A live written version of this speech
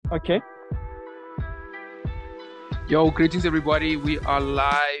Okay. Yo, greetings everybody. We are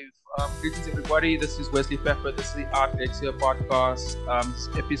live. Greetings everybody. This is Wesley Pepper. This is the Art Lexia podcast. This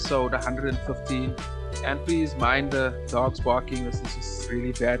is episode 115. And please mind the dogs barking. This is just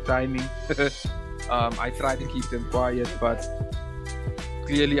really bad timing. I try to keep them quiet, but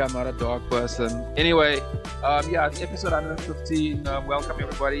clearly I'm not a dog person. Anyway, it's episode 115. Welcome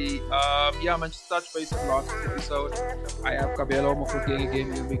everybody. I'm just touch base on last episode. I have Kabelo Mofokeng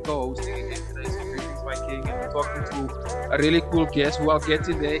again. We'll be co-hosting again today. So greetings, my king. And we're talking to a really cool guest who I'll get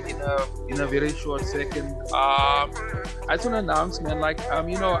to there in a very short second. I just want to announce, man, I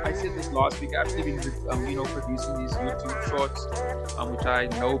said this last week. I've actually been, producing these YouTube shorts, which I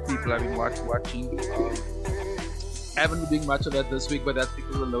know people have been watching. I haven't been doing much of that this week, but that's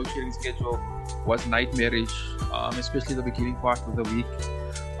because the load sharing schedule was nightmarish, especially the beginning part of the week.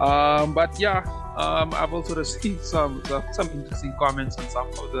 I've also received some interesting comments on some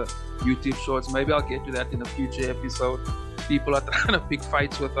of the YouTube shorts. Maybe I'll get to that in a future episode. People are trying to pick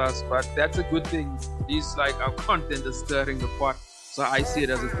fights with us, but that's a good thing. It's like our content is stirring the pot, so I see it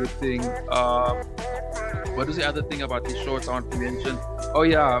as a good thing. What is the other thing about these shorts I want to mention? Oh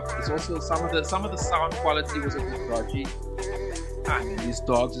yeah, it's also some of the sound quality was a bit dodgy. I mean, these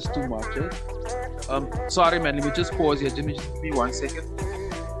dogs is too much. Sorry man, let me just pause here. Just give me 1 second.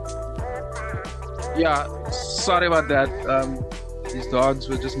 Yeah, sorry about that. These dogs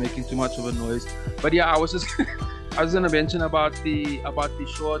were just making too much of a noise. But yeah, I was gonna mention about the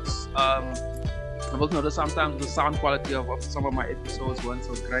shorts. I've also noticed sometimes the sound quality of some of my episodes weren't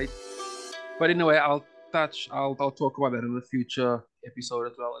so great. But anyway, I'll talk about that in a future episode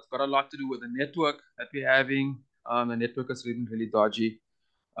as well. It's got a lot to do with the network that we're having. The network is really dodgy.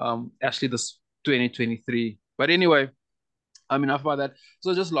 Actually, this 2023. But anyway, enough about that.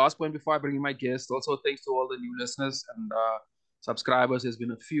 So just last point before I bring in my guest. Also, thanks to all the new listeners and subscribers. There's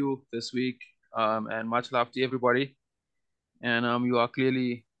been a few this week. And much love to everybody. And you are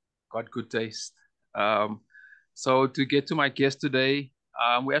clearly got good taste. So to get to my guest today,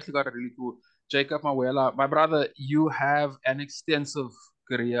 we actually got a really cool Jacob Mawela. My brother, you have an extensive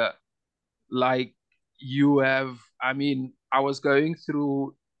career. Like you have, I was going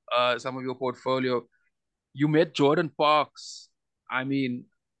through some of your portfolio. You met Jordan Parks. I mean,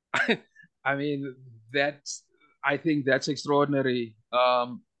 I mean that's. I think that's extraordinary.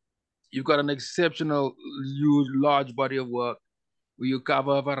 You've got an exceptional, huge, large body of work where you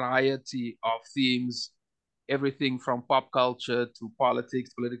cover a variety of themes, everything from pop culture to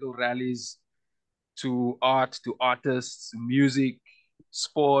politics, political rallies, to art, to artists, music,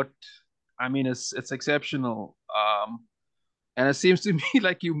 sport. It's exceptional. And it seems to me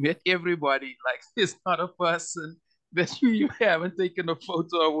like you met everybody. Like there's not a person that you haven't taken a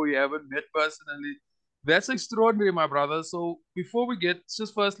photo of or you haven't met personally. That's extraordinary, my brother. So before we get,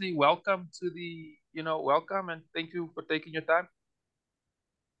 just firstly, welcome to welcome and thank you for taking your time.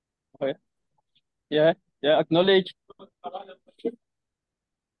 Okay. Yeah. Acknowledge.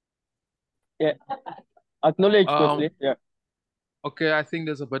 Yeah. Acknowledge, Wesley. Yeah. Okay, I think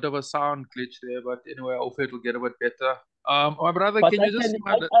there's a bit of a sound glitch there, but anyway, hopefully it'll get a bit better. My brother, But can you just...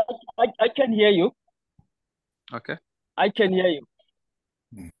 I can hear you. Okay. I can hear you.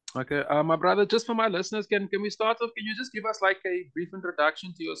 Okay, my brother, just for my listeners, can we start off? Can you just give us like a brief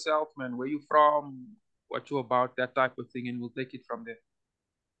introduction to yourself, man? Where you from, what you about, that type of thing, and we'll take it from there.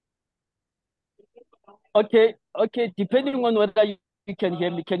 Okay. Depending on whether you can hear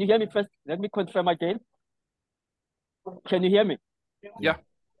me. Can you hear me first? Let me confirm again. Can you hear me? Yeah.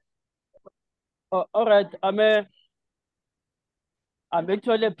 All right. I'm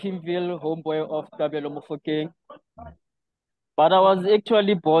actually a Pimville homeboy of Kabelo Mofokeng. But I was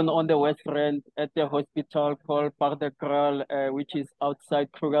actually born on the West Rand at the hospital called Paardekraal, which is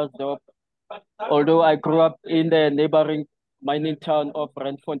outside Krugersdorp. Although I grew up in the neighboring mining town of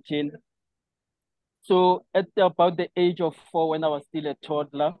Bloemfontein. So at about the age of 4, when I was still a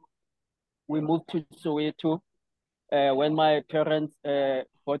toddler, we moved to Soweto when my parents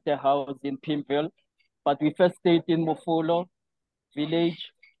bought a house in Pimville. But we first stayed in Mofolo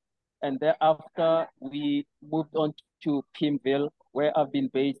village, and thereafter we moved on to Pimville, where I've been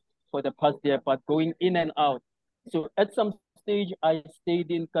based for the past year, but going in and out. So at some stage, I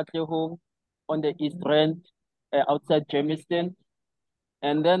stayed in Katlehong on the East Rand, outside Germiston.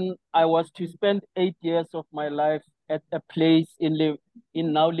 And then I was to spend 8 years of my life at a place in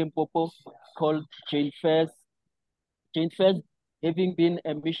now Limpopo called Jane Fairs. Jane Fairs having been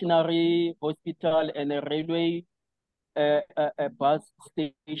a missionary hospital and a railway a bus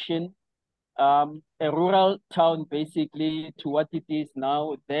station, a rural town basically to what it is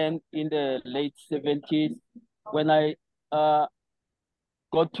now. Then in the late 70s, when I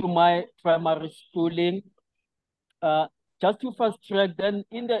got to my primary schooling. Just to fast track, then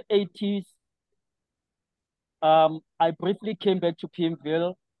in the 80s, I briefly came back to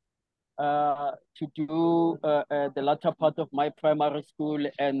Pimville to do the latter part of my primary school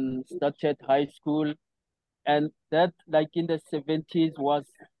and started high school. And that, like in the 70s, was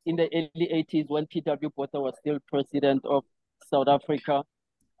in the early 80s when P.W. Botha was still president of South Africa.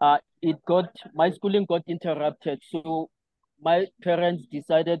 My schooling got interrupted. So my parents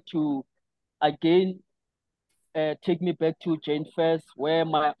decided to again take me back to Jane First, where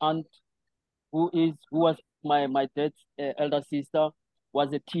my aunt, who was my dad's elder sister,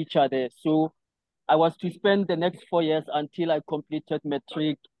 was a teacher there. So I was to spend the next 4 years until I completed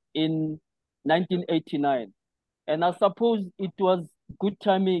matric in 1989. And I suppose it was good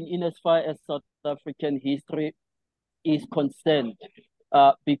timing in as far as South African history is concerned,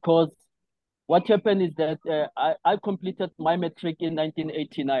 because what happened is that I completed my matric in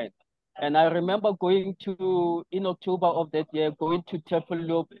 1989. And I remember in October of that year, going to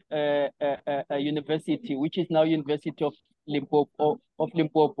Tafelloop University, which is now University of Limpopo.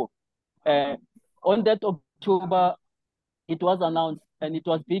 On that October, it was announced and it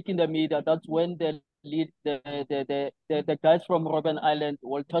was big in the media. That's when the guys from Robben Island,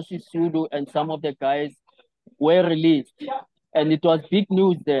 Walter Sisulu, and some of the guys were released. And it was big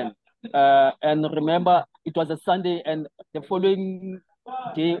news then. And remember, it was a Sunday, and the following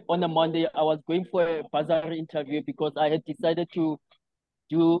day, on a Monday, I was going for a bursary interview because I had decided to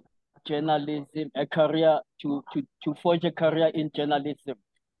do journalism, to forge a career in journalism.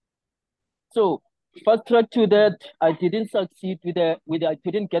 So fast track to that, I didn't succeed I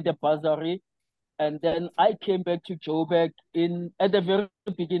didn't get the bursary. And then I came back to Joburg at the very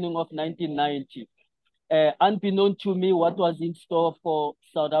beginning of 1990. Unbeknown to me what was in store for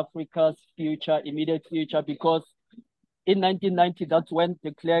South Africa's immediate future, because in 1990, that's when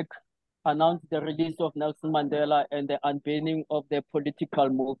de Klerk announced the release of Nelson Mandela and the unbanning of the political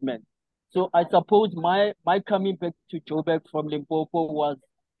movement. So I suppose my coming back to Joburg from Limpopo was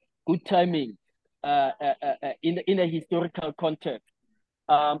good timing in a historical context.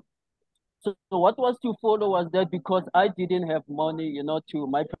 So what was to follow was that because I didn't have money,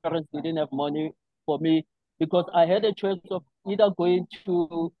 my parents didn't have money for me, because I had a choice of either going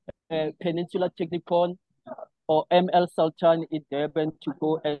to Peninsula Technikon or ML Sultan in Durban to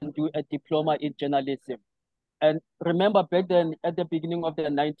go and do a diploma in journalism. And remember back then, at the beginning of the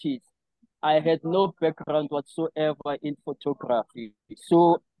 90s, I had no background whatsoever in photography.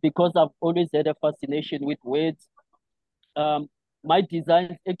 So because I've always had a fascination with words, my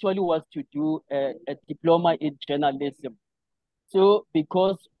design actually was to do a diploma in journalism. So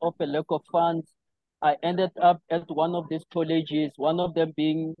because of a lack of funds, I ended up at one of these colleges, one of them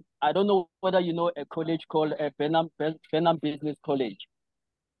being, I don't know whether you know a college called Benham Business College.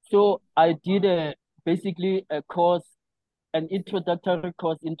 So I did basically an introductory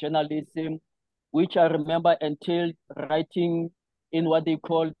course in journalism, which I remember entailed writing in what they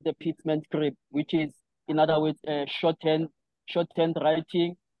call the Pitman script, which is, in other words, shorthand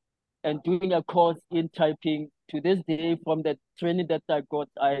writing, and doing a course in typing. To this day, from the training that I got,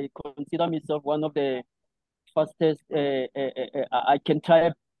 I consider myself one of the fastest. I can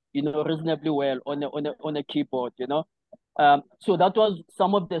type, reasonably well on a keyboard. So that was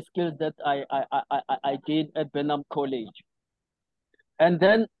some of the skills that I gained at Benham College, and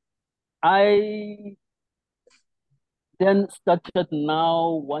then I started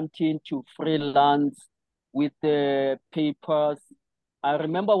now wanting to freelance with the papers. I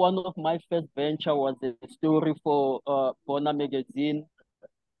remember one of my first venture was a story for Bona magazine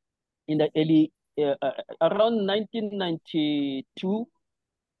in the early, around 1992.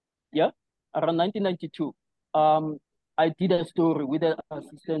 Yeah, around 1992. I did a story with the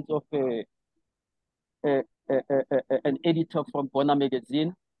assistance of an editor from Bona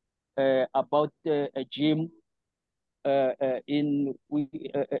magazine about a gym a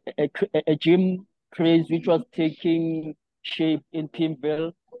gym craze which was taking shape in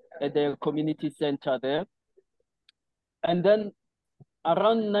Pimville at the community center there. And then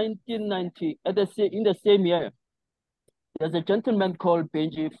around 1990, in the same year, there's a gentleman called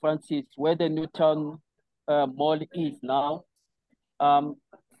Benji Francis, where the Newtown Mall is now.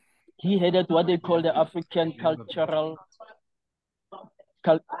 He headed what they call the African cultural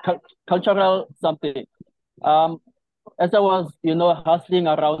something. As I was, hustling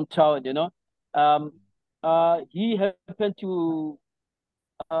around town, he happened to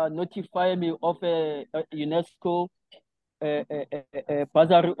notify me of a UNESCO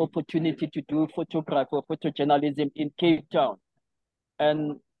bursary opportunity to do photography or photojournalism in Cape Town.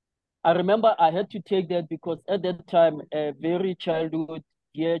 And I remember I had to take that because at that time, a very childhood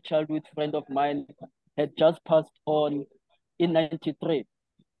dear childhood friend of mine had just passed on in 93.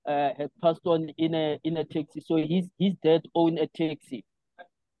 Had passed on in a taxi. So his dad owned a taxi,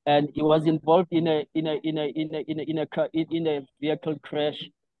 and he was involved in a vehicle crash,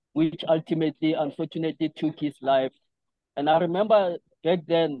 which ultimately, unfortunately, took his life. And I remember back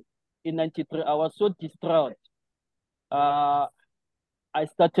then in 93, I was so distraught. I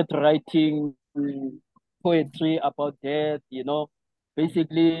started writing poetry about death, you know.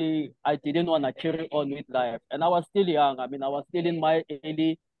 Basically, I didn't want to carry on with life. And I was still young. I mean, I was still in my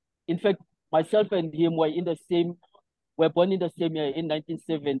early, in fact, myself and him were born in the same year in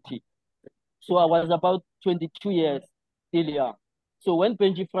 1970. So I was about 22 years, still young. So when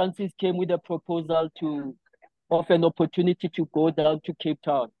Benji Francis came with a proposal of an opportunity to go down to Cape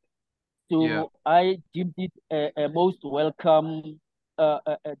Town, Yeah. so I deemed it a most welcome a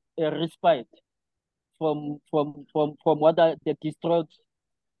respite from the distress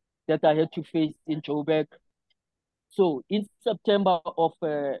that I had to face in Joburg. So in September of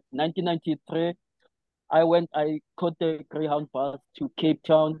 1993, I caught the Greyhound bus to Cape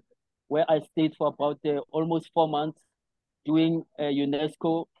Town, where I stayed for about almost 4 months doing a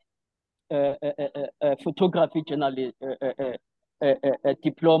UNESCO photography journalist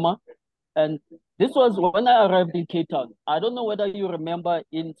diploma. And this was when I arrived in Cape Town. I don't know whether you remember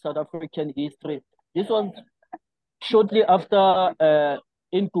in South African history. This was shortly after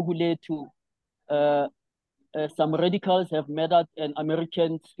in Gugulethu, some radicals have murdered an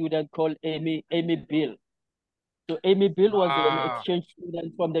American student called Amy Bill. So Amy Bill was an Ah, exchange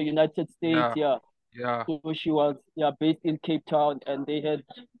student from the United States. yeah, Yeah. yeah, So she was based in Cape Town, and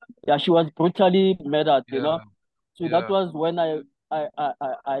she was brutally murdered, you yeah, know. So that yeah. was when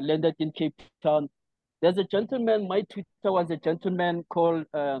I landed in Cape Town. There's a gentleman, my tutor was a gentleman called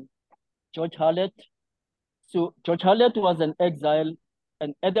George Hallet. So George Hallet was an exile,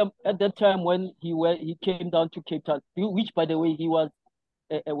 and at that time when he came down to Cape Town, which by the way he was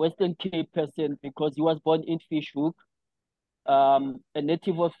a Western Cape person because he was born in Fishhook, a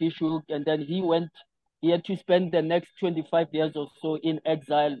native of Fishhook, and then he had to spend the next 25 years or so in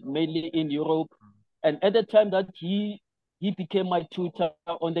exile, mainly in Europe. And at the time that he became my tutor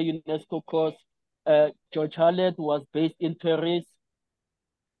on the UNESCO course, George Hallet was based in Paris.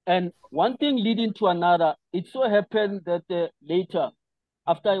 And one thing leading to another, it so happened that later,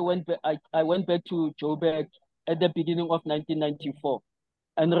 after I went back to Joburg at the beginning of 1994.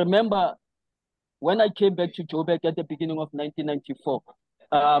 And remember, when I came back to Joburg at the beginning of 1994,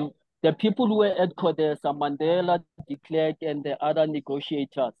 the people who were at Codesa, Mandela, de Klerk, and the other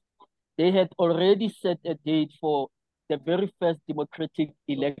negotiators, they had already set a date for the very first democratic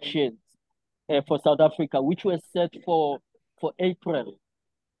elections for South Africa, which was set for April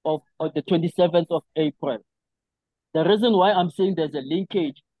of the 27th of April. The reason why I'm saying there's a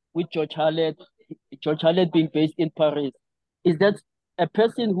linkage with George Hallet being based in Paris, is that a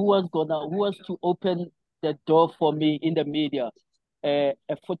person who was to open the door for me in the media, a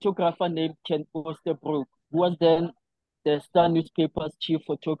photographer named Ken Oosterbroek, who was then the Star newspaper's chief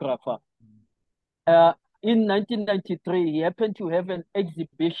photographer. Uh, in 1993, he happened to have an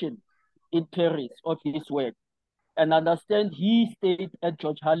exhibition in Paris of his work. And understand he stayed at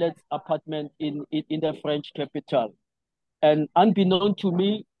George Hallet's apartment in the French capital. And unbeknown to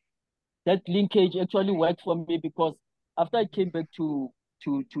me, that linkage actually worked for me because after I came back to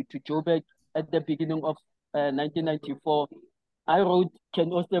Joburg at the beginning of 1994, I wrote Ken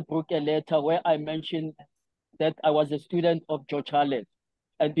Oosterbroek a letter where I mentioned that I was a student of George Hallet.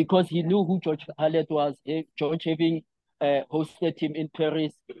 And because he knew who George Hallet was, George having hosted him in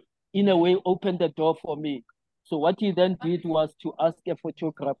Paris, in a way opened the door for me. So what he then did was to ask a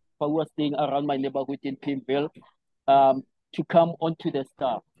photographer who was staying around my neighborhood in Pimville to come onto the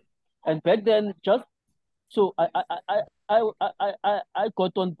Star. And back then, just so I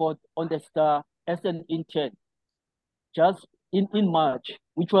got on board on the Star as an intern just in March,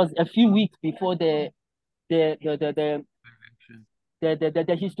 which was a few weeks before the the the the Election.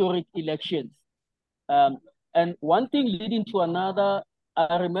 the historic elections. Um, and one thing leading to another,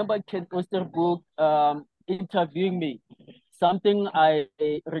 I remember Ken Oosterbroek interviewing me, something I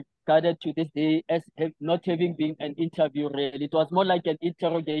regarded to this day as not having been an interview really. It was more like an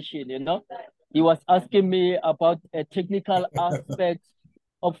interrogation, you know. He was asking me about a technical aspect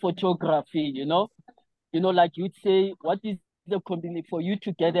of photography, you know. Like you'd say, what is the combination for you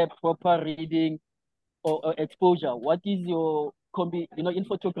to get a proper reading or exposure? What is your in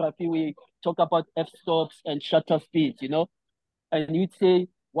photography, we talk about f-stops and shutter speeds, and you'd say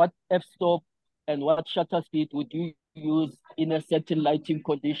what f-stop and what shutter speed would you use in a certain lighting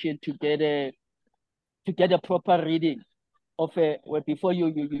condition to get a proper reading of where before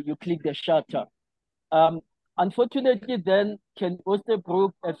you click the shutter. Unfortunately, then Ken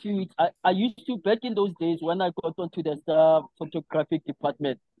Osterbrook, a few weeks, I used to, back in those days when I got onto the Star photographic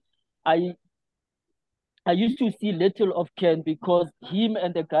department, I used to see little of Ken because him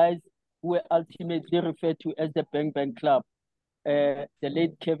and the guys who were ultimately referred to as the Bang Bang Club, the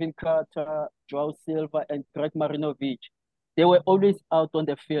late Kevin Carter, Joao Silva, and Greg Marinovich, they were always out on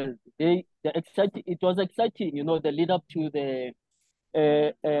the field. It was exciting, you know, the lead up to the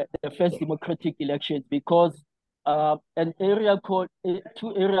first democratic elections, because an area called,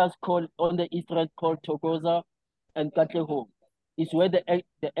 two areas called on the eastern called Togoza and Katlehong is where the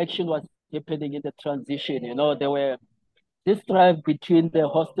action was happening in the transition. You know, there were this strife between the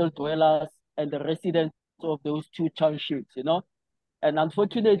hostel dwellers and the residents of those two townships, you know. And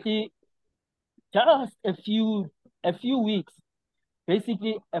unfortunately, just a few weeks,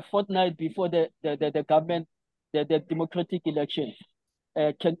 basically a fortnight before the government, the democratic elections,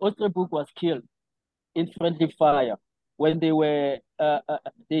 Ken Osterbrook was killed in friendly fire when they were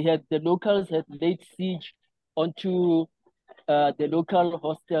the locals had laid siege onto the local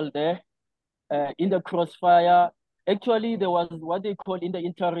hostel there in the crossfire. Actually, there was what they call in the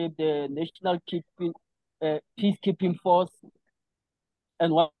interim the National Peacekeeping Force,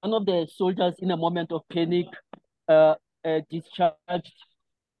 and one of the soldiers, in a moment of panic, discharged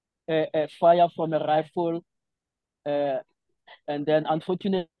fire from a rifle, and then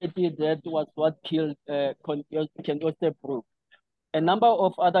unfortunately that was what killed Ken Osterbrook. A number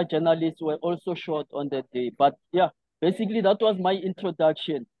of other journalists were also shot on that day. But yeah, basically that was my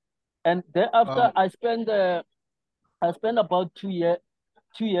introduction. And thereafter, I spent about 2 years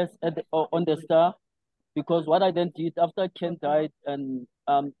on the Star, because what I then did after Ken died, and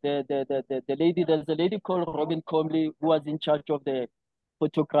the lady, there's a lady called Robin Comley who was in charge of the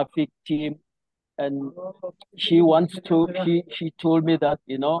photographic team, and she told me that,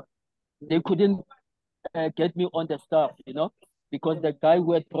 you know, they couldn't get me on the staff, you know, because the guy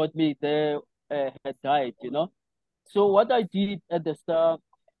who had brought me there had died, you know. So what I did at the Star,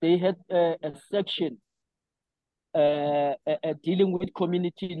 they had a section dealing with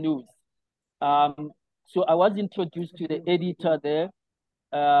community news. So I was introduced to the editor there,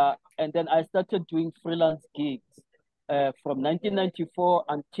 and then I started doing freelance gigs from 1994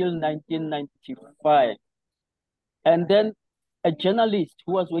 until 1995. And then a journalist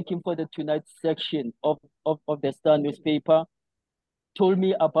who was working for the Tonight section of the Star newspaper told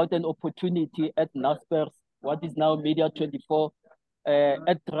me about an opportunity at Naspers, what is now Media 24,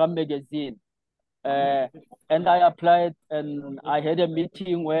 at Drum Magazine. And I applied, and I had a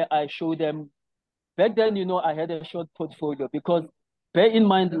meeting where I showed them. Back then, you know, I had a short portfolio, because bear in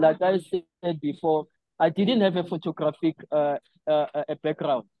mind, like I said before, I didn't have a photographic a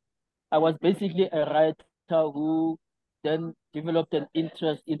background. I was basically a writer who then developed an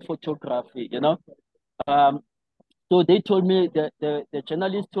interest in photography, you know. So they told me that the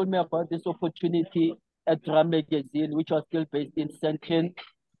journalist told me about this opportunity at Drum Magazine, which was still based in Sandton.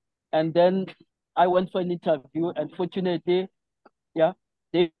 And then I went for an interview, and fortunately, yeah,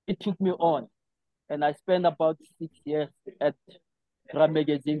 they took me on. And I spent about 6 years at Drum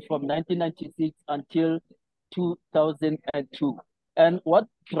Magazine from 1996 until 2002. And what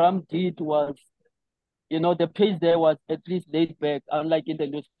Drum did was, you know, the pace there was at least laid back, unlike in the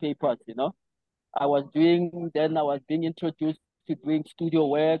newspapers, you know. I was being introduced to doing studio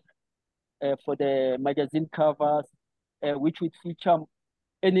work for the magazine covers, which would feature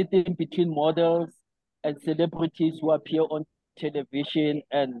anything between models and celebrities who appear on television.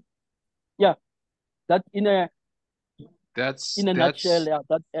 And yeah, that in a nutshell, yeah,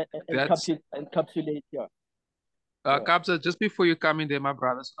 that encapsulates, yeah. Kabza, just before you come in there, my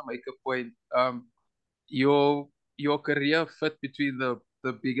brother's gonna make a point. Your career fit between the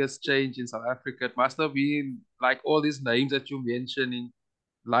biggest change in South Africa. It must have been like all these names that you're mentioning,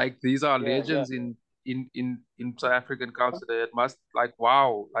 like these are legends in South African culture. It must, like,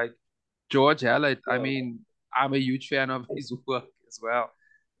 wow, like George Hallet. I mean, I'm a huge fan of his work as well.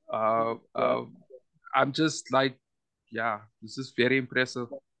 I'm just like, yeah, this is very impressive.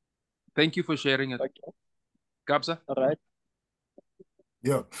 Thank you for sharing it. Okay. Kabza? All right.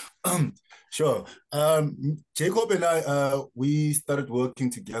 Yeah, sure. Jacob and I, we started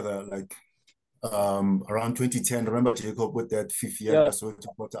working together like around 2010. Remember Jacob with that fifth year Soweto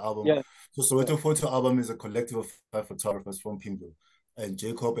Photo album? Yeah. So Soweto Photo album is a collective of 5 photographers from Pimville, and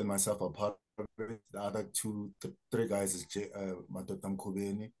Jacob and myself are part of it. The other three guys is Matotam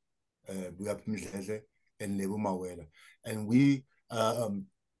Kobeni, Buyap Mdlele, and Jacob Mawela, and we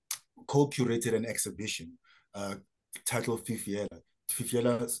co-curated an exhibition titled Fifiela.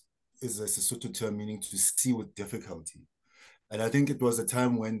 Fifiela is a Sesotho term meaning to see with difficulty. And I think it was a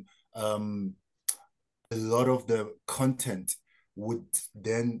time when a lot of the content would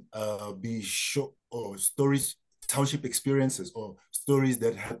then be show or stories, township experiences or stories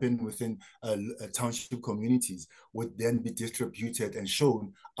that happen within township communities would then be distributed and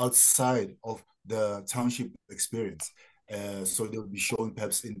shown outside of the township experience. So they would be shown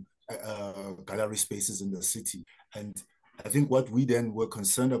perhaps in gallery spaces in the city. And I think what we then were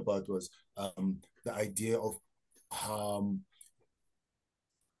concerned about was the idea of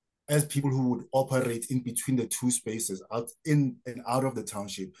as people who would operate in between the two spaces, out in and out of the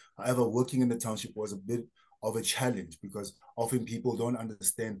township. However, working in the township was a bit of a challenge because often people don't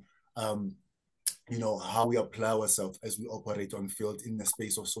understand, how we apply ourselves as we operate on field in the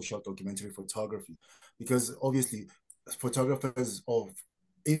space of social documentary photography. Because obviously, photographers of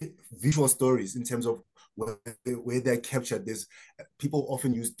visual stories in terms of where they're captured, there's people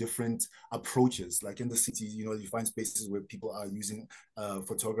often use different approaches. Like in the city, you find spaces where people are using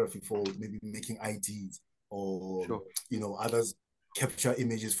photography for maybe making IDs or Sure. Others capture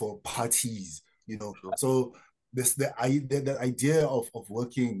images for parties. Sure. So this the idea of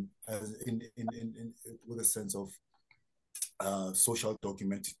working in with a sense of social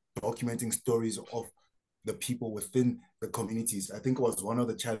documenting stories of the people within the communities, I think was one of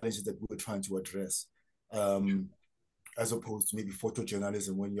the challenges that we were trying to address, as opposed to maybe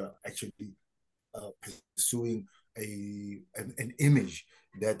photojournalism when you're actually pursuing an image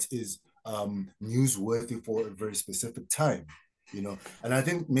that is newsworthy for a very specific time, And I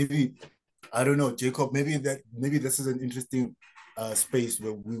think maybe, I don't know, Jacob, maybe this is an interesting space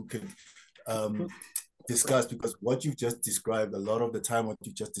where we could discuss, because what you've just described, a lot of the time what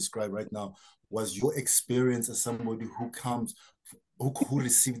you just described right now was your experience as somebody who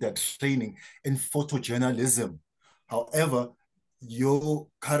received that training in photojournalism. However, your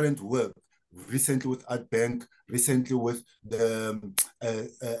current work, recently with Art Bank, recently with the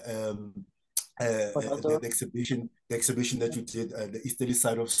exhibition that you did, the easterly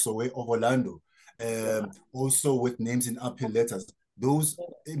side of Orlando, also with names in upper letters. Those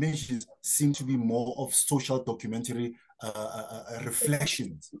images seem to be more of social documentary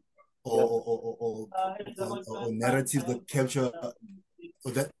reflections or narratives that capture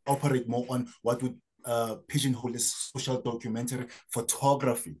or that operate more on what would pigeonhole as social documentary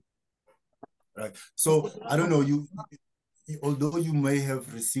photography, right? So I don't know, you although you may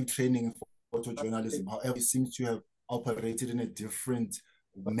have received training in photojournalism, however, you seem to have operated in a different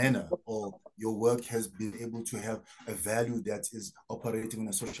manner, or your work has been able to have a value that is operating in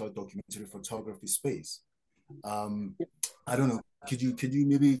a social documentary photography space. I don't know. Could you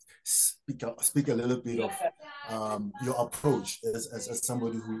maybe speak a little bit of your approach as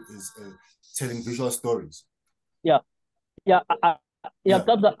somebody who is telling visual stories? Yeah.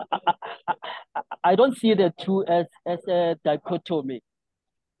 I don't see the two as a dichotomy.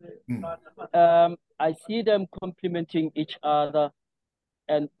 I see them complementing each other,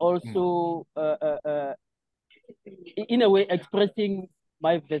 and also in a way expressing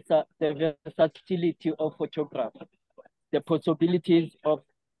the versatility of photography, the possibilities of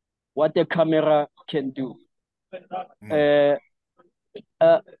what the camera can do.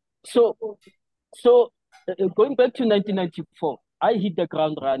 So going back to 1994, I hit the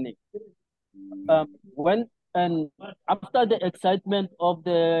ground running. After the excitement of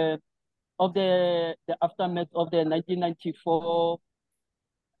the aftermath of the 1994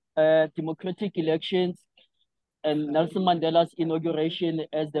 democratic elections and Nelson Mandela's inauguration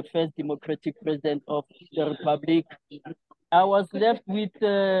as the first democratic president of the Republic, I was left with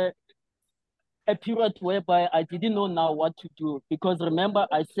a period whereby I didn't know now what to do. Because remember,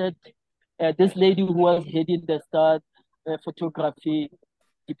 I said this lady who was heading the Start photography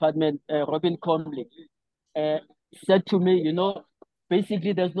department, Robin Comley, said to me,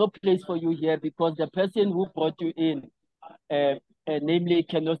 basically there's no place for you here because the person who brought you in, namely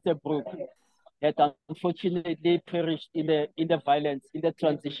Ken Osterbrook, had unfortunately perished in the violence, in the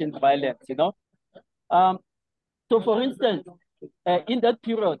transition violence, So for instance, in that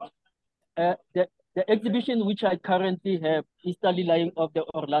period, the exhibition which I currently have is the Lying of the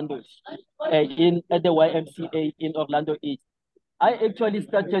Orlandos at the YMCA in Orlando East. I actually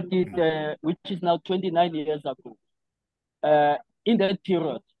started it, which is now 29 years ago, in that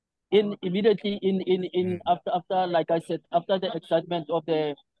period. Immediately after, like I said, after the excitement of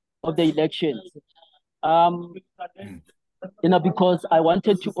the elections, because I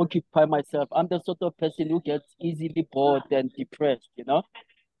wanted to occupy myself. I'm the sort of person who gets easily bored and depressed,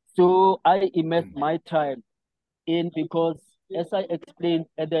 So I immersed my time in, because as I explained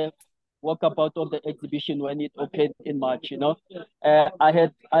at the walkabout of the exhibition when it opened in March. I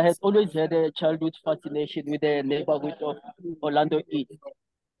had always had a childhood fascination with the neighborhood of Orlando East.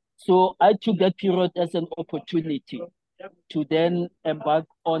 So I took that period as an opportunity to then embark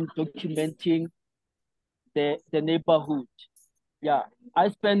on documenting the neighborhood. Yeah, I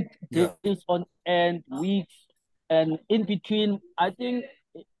spent days on end, weeks, and in between, I think,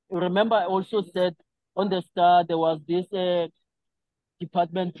 remember I also said on the start, there was this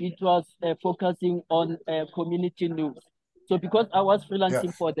department which was focusing on community news. So because I was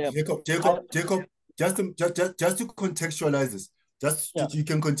freelancing for them. Jacob, just to contextualize this, you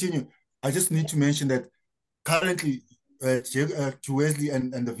can continue. I just need to mention that currently, to Wesley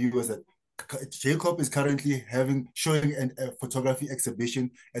and the viewers, that Jacob is currently showing a photography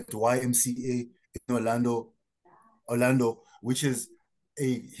exhibition at the YMCA in Orlando, which is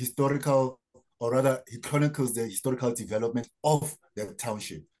a historical, or rather, he chronicles the historical development of the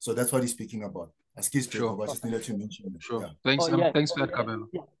township. So that's what he's speaking about. Excuse me, Jacob, I just needed to mention that. Sure. Thanks, thanks for that, Kabelo.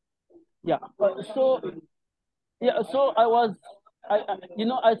 So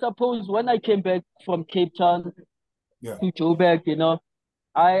I suppose when I came back from Cape Town to Joburg,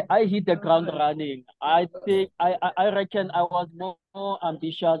 I hit the ground running. I think I reckon I was more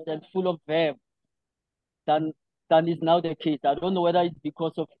ambitious and full of verve than is now the case. I don't know whether it's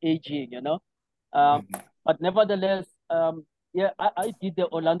because of aging, but nevertheless, I did the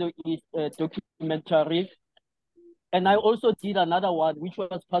Orlando East documentary, and I also did another one, which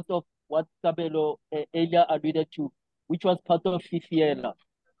was part of what Kabelo earlier alluded to, which was part of Fifiela.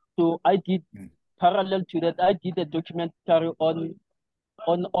 So I did parallel to that. I did a documentary on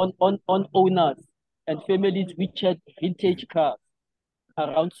owners and families which had vintage cars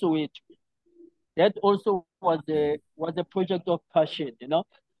around Soweto. That also was a project of passion,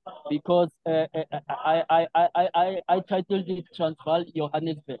 because I titled it Transvaal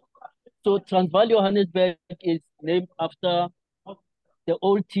Johannesburg. So Transvaal Johannesburg is named after the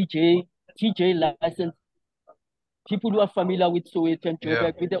old TJ license. People who are familiar with Soweto and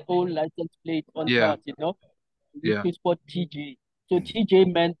Joburg with the old license plate on cars, we used to spot TJ. So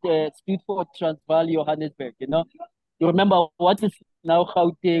TJ meant stood for Transvaal Johannesburg, You remember what is now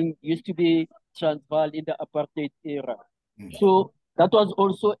Gauteng used to be Transvaal in the apartheid era. So that was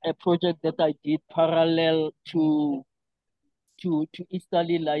also a project that I did parallel to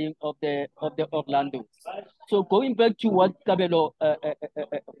easterly lying of the Orlando. So going back to what Kabelo,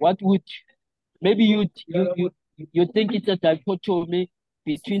 what would maybe you think it's a dichotomy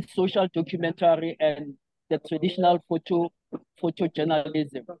between social documentary and the traditional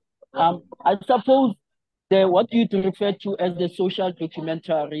photojournalism. I suppose what you refer to as the social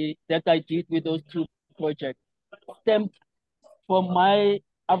documentary that I did with those two projects stemmed from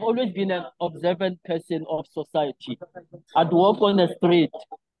I've always been an observant person of society. I'd walk on the street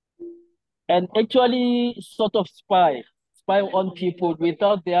and actually sort of spy on people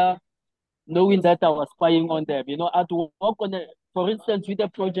without their knowing that I was spying on them. I'd walk on for instance, with a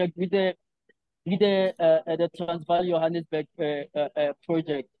project with the Transvaal Johannesburg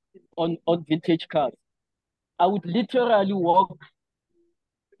project on vintage cars. I would literally walk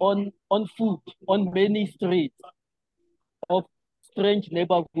on foot on many streets of strange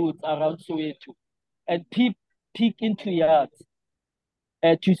neighborhoods around Soweto and peek into yards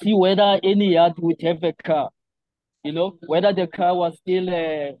to see whether any yard would have a car, whether the car was still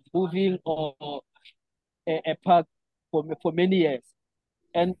moving or a park for many years.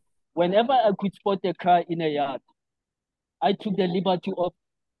 And whenever I could spot a car in a yard, I took the liberty of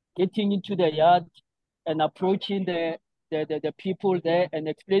getting into the yard and approaching the people there and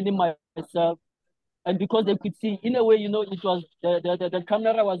explaining myself. And because they could see, in a way, it was the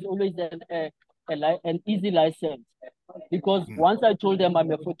camera was always an easy license. Because once I told them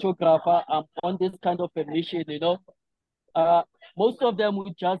I'm a photographer, I'm on this kind of a mission, most of them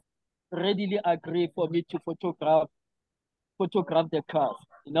would just readily agree for me to photograph the cars,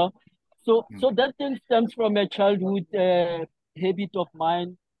 So that thing stems from a childhood habit of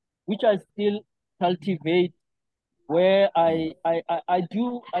mine, which I still cultivate, where I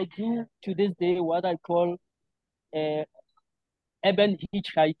do to this day what I call urban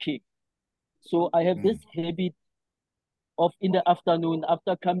hitchhiking. So I have this habit of in the afternoon,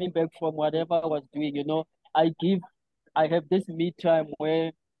 after coming back from whatever I was doing, I have this me time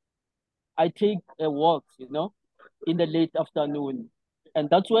where I take a walk, in the late afternoon. And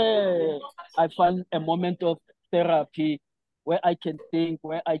that's where I find a moment of therapy where I can think,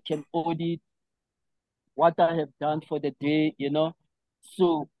 where I can audit what I have done for the day,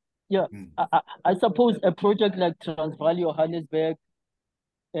 So, I suppose a project like Transvaal Johannesburg,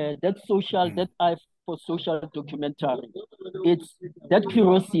 that social, that I for social documentary. It's that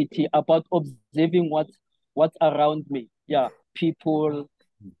curiosity about observing what's around me. Yeah, people.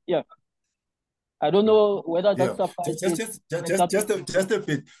 Yeah, I don't know whether that suffices. Just a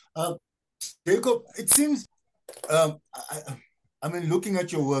bit. Jacob, it seems I mean, looking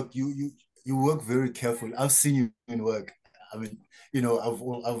at your work, you work very carefully. I've seen you in work. I mean, you've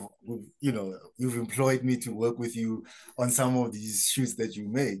employed me to work with you on some of these shoots that you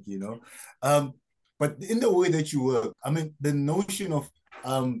make. But in the way that you work, I mean, the notion of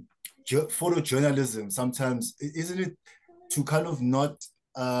photojournalism sometimes isn't it to kind of not,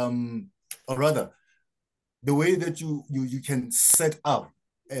 or rather, the way that you can set up.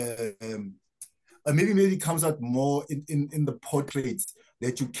 Maybe comes out more in the portraits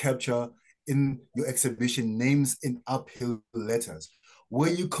that you capture in your exhibition, names in uphill letters,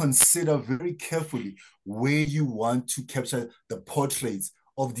 where you consider very carefully where you want to capture the portraits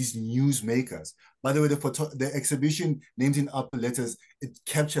of these newsmakers. By the way, the exhibition, names in uphill letters, it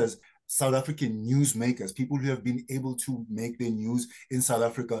captures South African newsmakers, people who have been able to make their news in South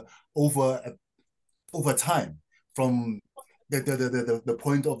Africa over time, from the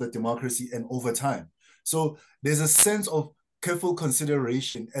point of the democracy and over time. So there's a sense of careful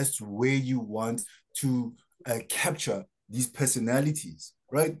consideration as to where you want to capture these personalities,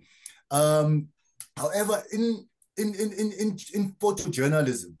 right? However, in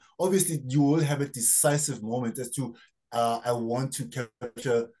photojournalism, obviously you will have a decisive moment as to I want to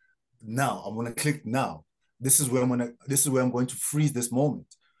capture now. I'm going to click now. This is where I'm going to freeze this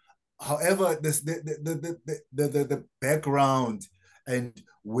moment. However, the background and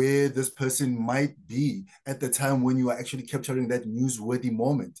where this person might be at the time when you are actually capturing that newsworthy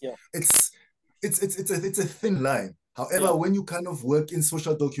moment, it's a thin line. However, when you kind of work in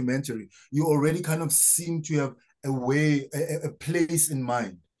social documentary, you already kind of seem to have a place in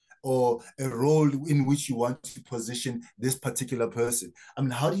mind, or a role in which you want to position this particular person. I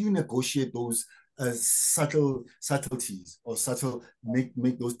mean, how do you negotiate those subtleties, or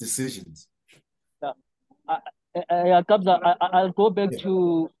make those decisions? I'll go back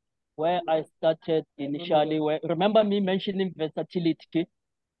to where I started initially. Remember me mentioning versatility,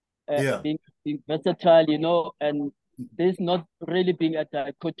 being versatile, and this not really being a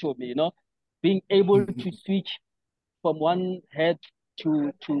dichotomy, being able to switch from one head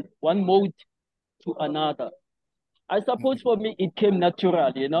to one mode to another. I suppose for me it came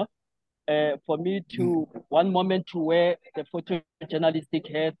natural, for me to one moment to wear the photojournalistic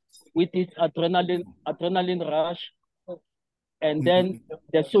hat with its adrenaline rush, and then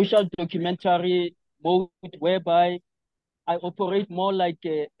the social documentary mode whereby I operate more like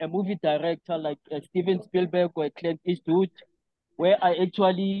a movie director, like Steven Spielberg or Clint Eastwood, where I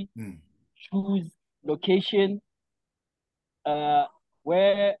actually choose location,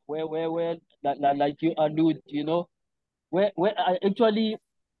 where like you allude, where I actually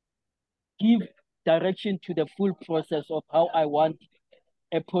give direction to the full process of how I want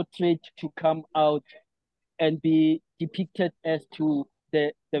a portrait to come out and be depicted as to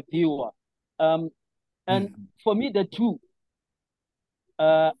the viewer. And for me, the two,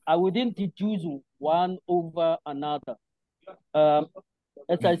 I wouldn't deduce one over another.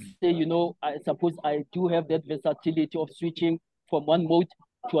 As I say, I suppose I do have that versatility of switching from one mode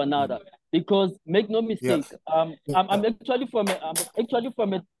to another. Because make no mistake, I'm actually from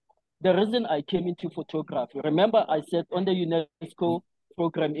the reason I came into photography. Remember, I said on the UNESCO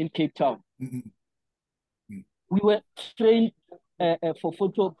program in Cape Town, we were trained for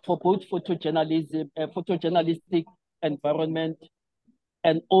both photojournalism, photojournalistic environment,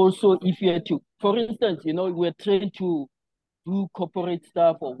 and also if you had to, for instance, we were trained to do corporate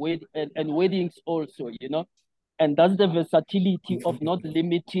stuff or and weddings also, and that's the versatility of not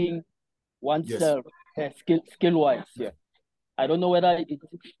limiting oneself skill-wise. Yeah, I don't know whether it's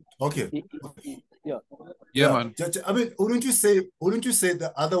okay. Man. I mean, wouldn't you say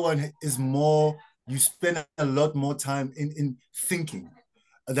the other one is more, you spend a lot more time in thinking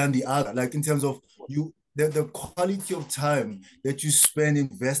than the other, like in terms of the quality of time that you spend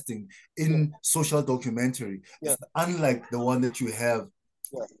investing in social documentary is unlike the one that you have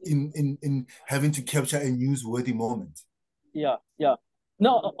in having to capture a newsworthy moment?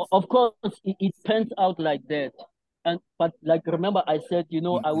 No, of course it pans out like that, but like, remember I said,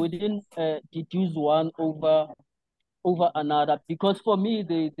 I wouldn't deduce one over another, because for me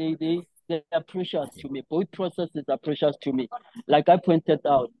they are precious to me. Both processes are precious to me. Like I pointed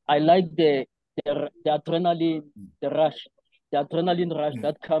out, I like the adrenaline, the adrenaline rush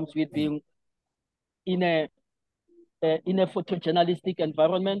that comes with being in a photojournalistic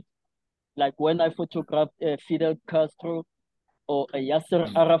environment, like when I photographed Fidel Castro or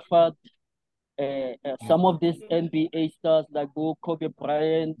Yasser Arafat, some of these NBA stars like Kobe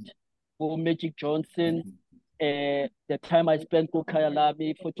Bryant, Magic Johnson, the time I spent with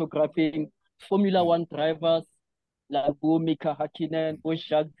Kyalami photographing Formula One drivers like Mika Hakkinen,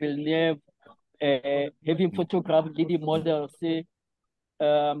 Jacques Villeneuve, having photographed leading models.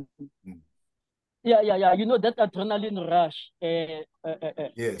 Yeah. You know, that adrenaline rush. Yes.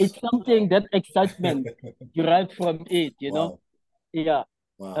 It's something that excitement derived from it, you know? Yeah.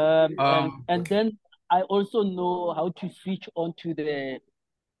 Wow. And then I also know how to switch on to the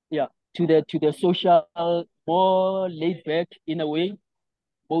social, more laid back in a way,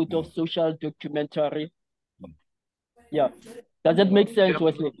 mode of social documentary. Yeah. Does that make sense,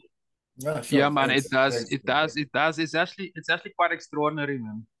 Wesley? Yeah, sure. Yeah, man, Thanks. it does. Thanks. It does. It does. It's actually quite extraordinary,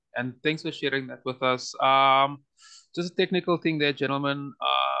 man. And thanks for sharing that with us. Just a technical thing there, gentlemen.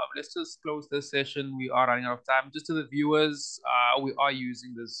 Let's just close this session. We are running out of time. Just to the viewers, we are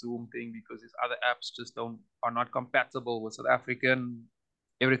using the Zoom thing because these other apps just are not compatible with South African,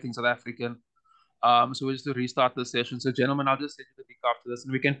 everything South African. So we're just to restart the session. So, gentlemen, I'll just send you the link after this,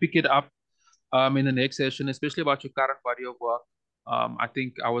 and we can pick it up in the next session, especially about your current body of work. I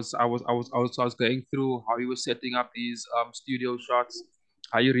think I was going through how you were setting up these studio shots,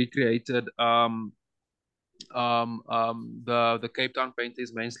 how you recreated the Cape Town painter.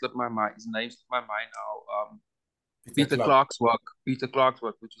 His name slipped my mind now. Peter Clark's work, which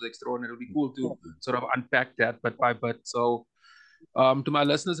was extraordinary. It would be cool to sort of unpack that bit by bit. So, to my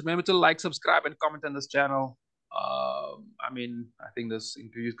listeners, remember to like, subscribe, and comment on this channel. I mean, I think this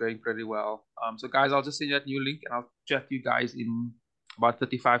interview is going pretty well. So guys, I'll just send you that new link and I'll chat to you guys in about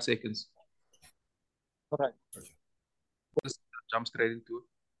 35 seconds. All right. Okay. Just jump straight into it.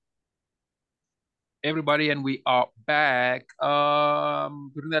 Everybody, and we are back.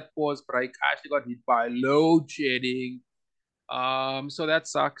 During that pause break, I actually got hit by load shedding. So that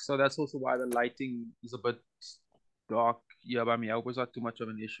sucks. So that's also why the lighting is a bit dark here by me. I hope it's not too much of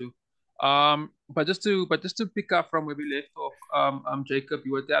an issue. But just to pick up from where we left off, Jacob,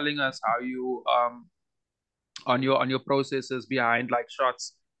 you were telling us how you on your processes behind like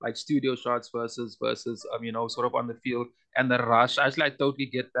shots, like studio shots versus sort of on the field and the rush. Actually, I totally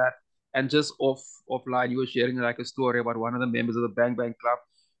get that. And just offline, you were sharing like a story about one of the members of the Bang Bang Club.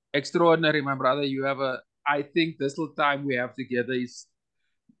 Extraordinary, my brother. I think this little time we have together is.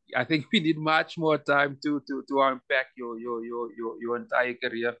 I think we need much more time to unpack your entire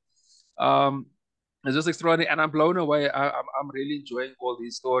career. It's just extraordinary, and I'm blown away. I'm really enjoying all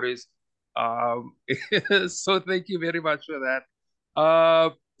these stories. So thank you very much for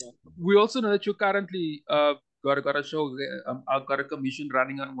that. We also know that you currently got a show. I've got a commission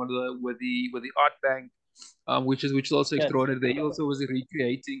running on with the art bank, which is also extraordinary. He also was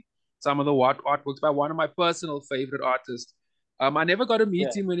recreating some of the artworks by one of my personal favorite artists. I never got to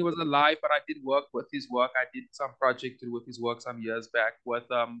meet him when he was alive, but I did work with his work. I did some project with his work some years back with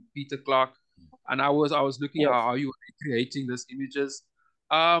Peter Clark, and I was looking at how you were recreating these images.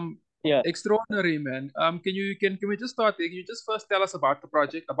 Extraordinary, man. Can we just start there? Can you just first tell us about the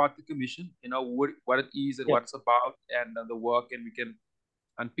project, about the commission? You know what it is and what it's about, and the work, and we can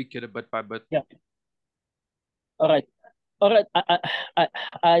unpick it a bit by bit. Yeah. All right.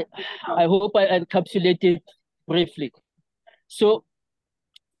 I hope I encapsulate it briefly. So,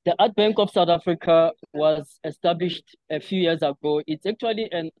 the Art Bank of South Africa was established a few years ago. It's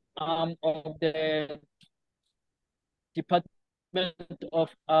actually an arm of the Department of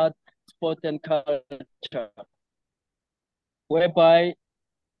Art, Sport and Culture, whereby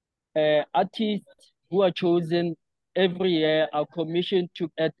artists who are chosen every year are commissioned to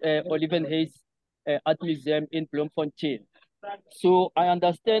at Oliewenhuis Art Museum in Bloemfontein. So I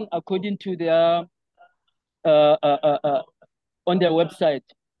understand, according to their on their website,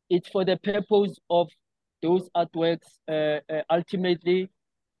 it's for the purpose of those artworks ultimately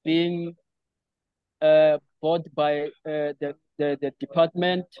being bought by the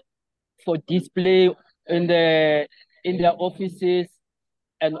department for display in their offices,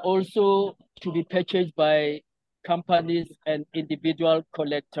 and also to be purchased by companies and individual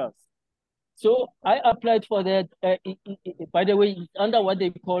collectors. So I applied for that. By the way, it's under what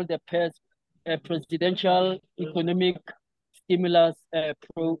they call the Presidential Economic Stimulus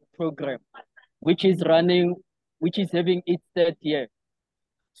Program, which is having its third year.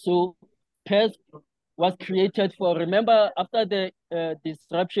 So PES was created for, remember, after the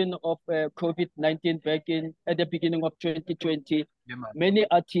disruption of COVID-19 at the beginning of 2020, many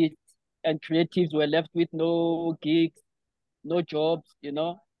artists and creatives were left with no gigs, no jobs, you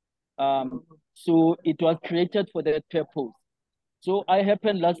know. So it was created for that purpose. So I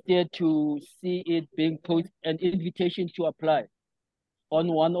happened last year to see it being posted, an invitation to apply. on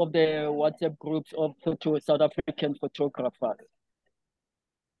one of the WhatsApp groups of South African photographers.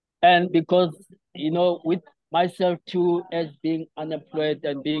 And because, with myself too, as being unemployed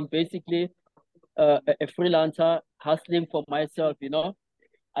and being basically a freelancer, hustling for myself,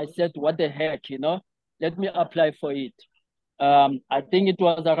 I said, what the heck, let me apply for it. I think it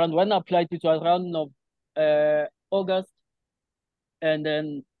was around, when I applied, it was around August. And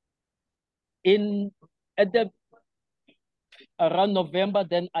then around November,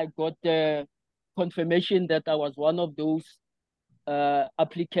 then I got the confirmation that I was one of those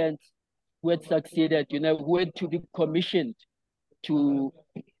applicants who had succeeded, who had to be commissioned to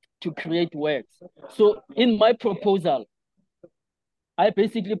create works. So in my proposal, I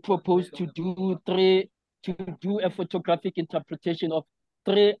basically proposed to do a photographic interpretation of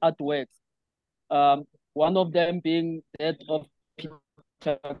 3 artworks. One of them being that of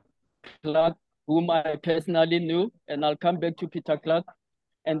Peter Clark, whom I personally knew, and I'll come back to Peter Clark.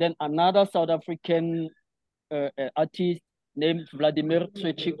 And then another South African artist named Vladimir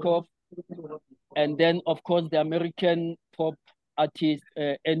Trechikov. And then, of course, the American pop artist,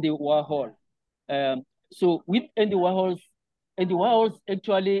 Andy Warhol. So with Andy Warhol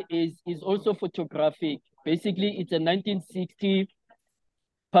actually is also photographic. Basically, it's a 1960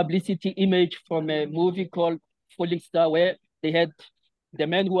 publicity image from a movie called Falling Star, where they had the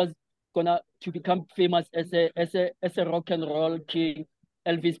man who was to become famous as a rock and roll king,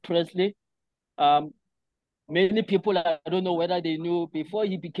 Elvis Presley. Many people, I don't know whether they knew, before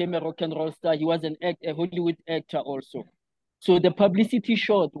he became a rock and roll star, he was a Hollywood actor also. So the publicity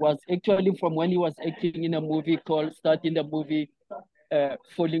shot was actually from when he was acting in a movie starting the movie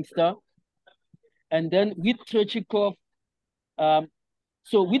Falling Star. And then with Trechikov,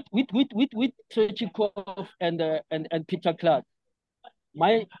 so with Trechikov and Peter Clark,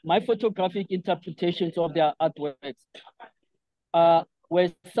 my photographic interpretations of their artworks were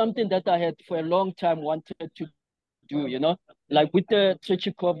something that I had for a long time wanted to do, like with the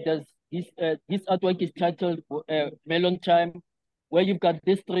Trechikov, there's this artwork is titled Melon Time, where you've got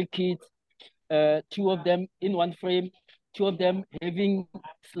these 3 kids, 2 of them in one frame, 2 of them having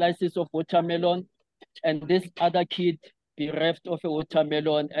slices of watermelon, and this other kid bereft of a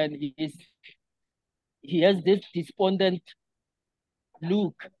watermelon, and he has this despondent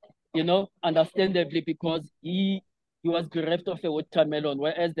look, understandably, because he was bereft of a watermelon,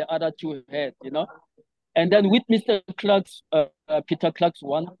 whereas the other 2 had, And then with Mr. Clark's, Peter Clark's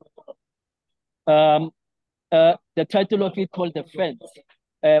one, the title of it called The Fence,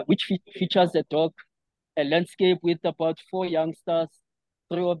 which features a dog, a landscape with about 4 youngsters,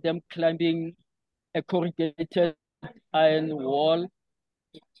 3 of them climbing a corrugated iron wall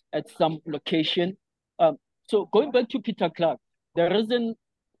at some location. So going back to Peter Clark, the reason,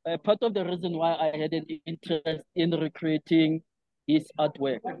 part of the reason why I had an interest in recreating his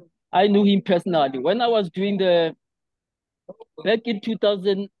artwork, I knew him personally. When I was doing back in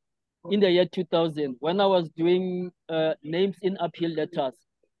 2000, in the year 2000, when I was doing names in appeal letters,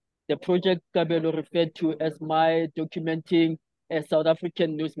 the project Kabelo referred to as my documenting South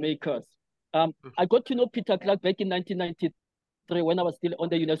African newsmakers. I got to know Peter Clark back in 1993 when I was still on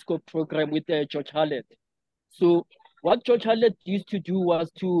the UNESCO program with George Hallet. So what George Hallet used to do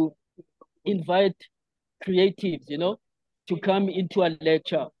was to invite creatives, to come into a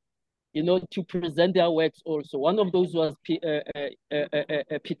lecture, to present their works also. One of those was Peter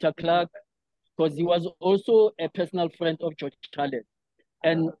Clark, because he was also a personal friend of George Hallet.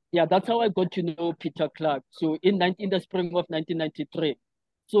 And yeah, that's how I got to know Peter Clark. So in the spring of 1993.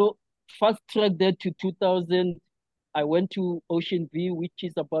 So fast track there to 2000, I went to Ocean View, which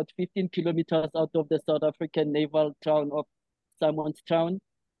is about 15 kilometers out of the South African naval town of Simonstown,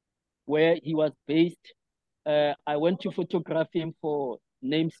 where he was based. I went to photograph him for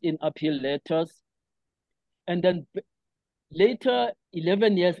names in appeal letters. And then later,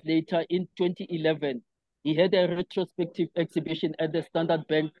 11 years later, in 2011, he had a retrospective exhibition at the Standard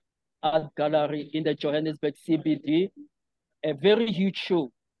Bank Art Gallery in the Johannesburg CBD, a very huge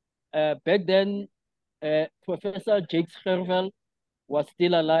show. Back then, Professor Jakes Gerwel was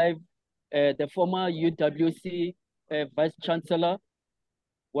still alive. The former UWC Vice Chancellor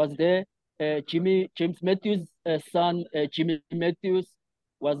was there. James Matthews' son, Jimmy Matthews,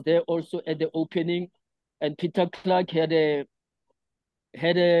 was there also at the opening. And Peter Clark had a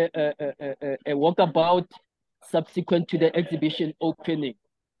walkabout subsequent to the exhibition opening.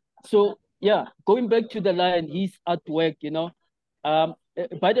 So yeah, going back to the line, his artwork,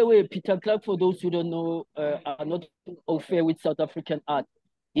 by the way, Peter Clark, for those who don't know, are not au fait with South African art,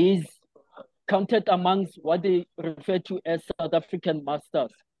 is counted amongst what they refer to as South African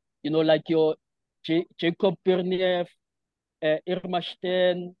masters, like your Jacob Mwela, Irma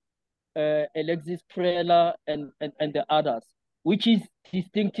Steen, Alexis Prela, and the others, which is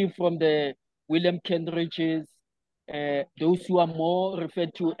distinctive from the William Kendrick's, those who are more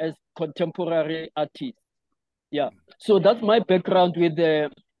referred to as contemporary artists. Yeah, so that's my background with the.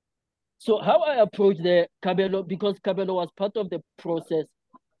 So how I approach the Kabelo, because Kabelo was part of the process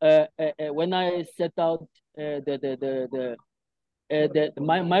when I set out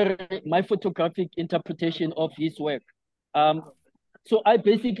my photographic interpretation of his work. So I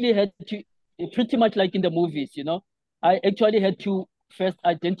basically had to, pretty much like in the movies, you know, I actually had to first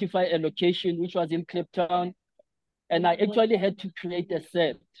identify a location, which was in Cape Town, and I actually had to create a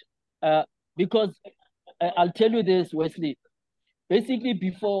set because I'll tell you this, Wesley. Basically,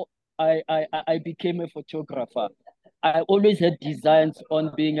 before I became a photographer, I always had designs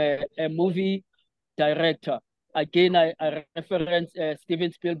on being a movie director. Again, I reference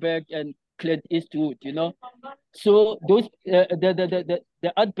Steven Spielberg and Clint Eastwood, you know. So those the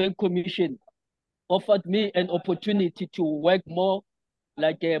Art Bank Commission offered me an opportunity to work more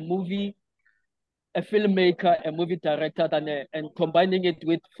like a filmmaker, a movie director, and combining it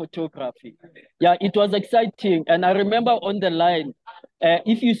with photography. Yeah, it was exciting. And I remember on the line,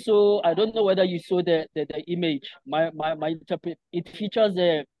 if you saw, I don't know whether you saw the image, my it features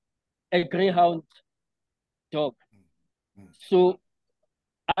a greyhound dog. So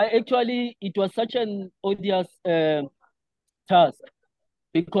it was such an odious task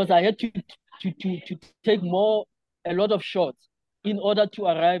because I had to take a lot of shots in order to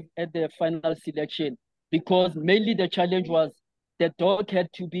arrive at the final selection, because mainly the challenge was the dog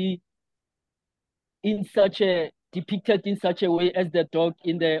had to be depicted in such a way as the dog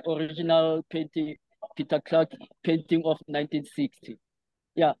in the original painting, Peter Clark painting of 1960.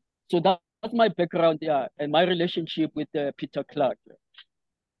 Yeah, so that's my background, yeah, and my relationship with Peter Clark.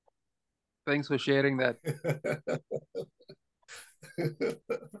 Thanks for sharing that.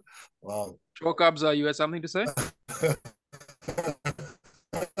 Wow. Chokabza, you had something to say?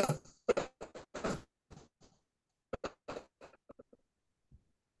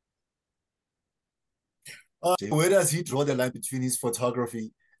 Where does he draw the line between his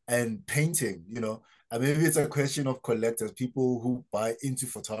photography and painting? You know, and maybe it's a question of collectors, people who buy into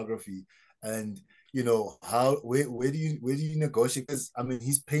photography, and you know where do you negotiate? Because I mean,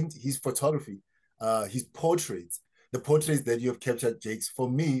 his photography, his portraits, the portraits that you have captured, Jakes. For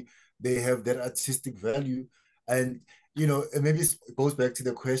me, they have that artistic value, and you know, and maybe it goes back to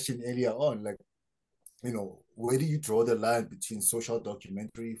the question earlier on, like, you know, where do you draw the line between social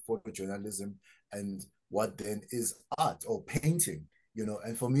documentary, photojournalism, and what then is art or painting? You know,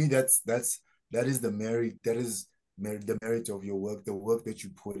 and for me, that is the merit, the merit of your work, the work that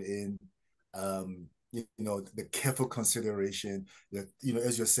you put in, you know, the careful consideration that, you know,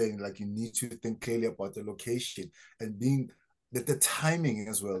 as you're saying, like, you need to think clearly about the location and being the timing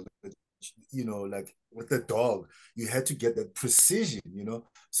as well. You know, like with the dog, you had to get that precision, you know.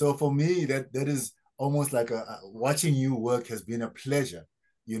 So for me, that is almost like watching you work has been a pleasure.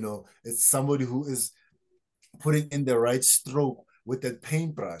 You know, it's somebody who is putting in the right stroke with that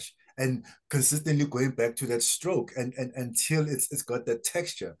paintbrush and consistently going back to that stroke and until it's got the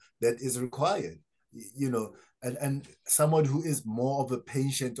texture that is required, you know, and someone who is more of a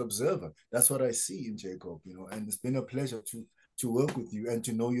patient observer. That's what I see in Jacob, you know, and it's been a pleasure to work with you and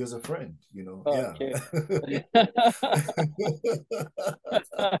to know you as a friend, you know. Okay.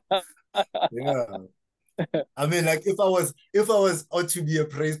 Yeah. I mean, like if I was ought to be a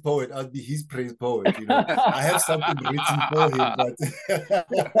praise poet, I'd be his praise poet. You know, I have something written for him, but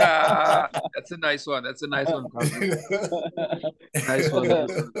that's a nice one. That's a nice one. Nice one.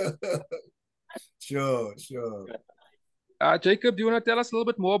 Sure. Jacob, do you want to tell us a little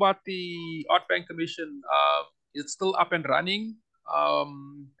bit more about the Art Bank Commission? Is it still up and running?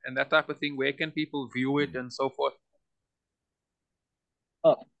 And that type of thing. Where can people view it and so forth?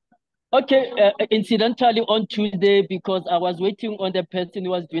 Okay, incidentally on Tuesday, because I was waiting on the person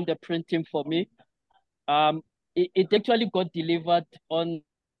who was doing the printing for me, it actually got delivered on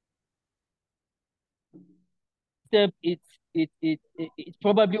it's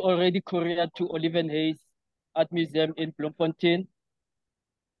probably already couriered to Oliewenhuis Art Museum in Bloemfontein.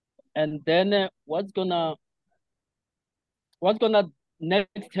 And then what's gonna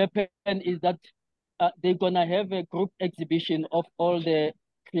next happen is that they're gonna have a group exhibition of all the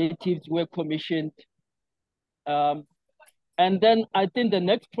creatives who were commissioned. And then I think the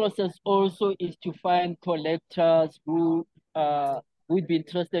next process also is to find collectors who would be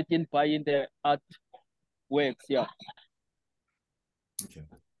interested in buying the art works. Yeah.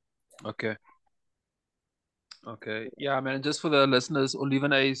 Okay. Yeah, man. Just for the listeners,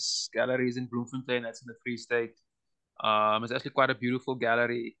 Oliewenhuis Galleries in Bloemfontein. That's in the Free State. It's actually quite a beautiful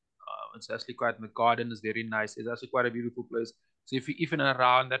gallery. It's actually quite, the garden is very nice. It's actually quite a beautiful place. So if you're even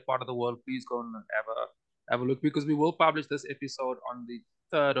around that part of the world, please go and have a look, because we will publish this episode on the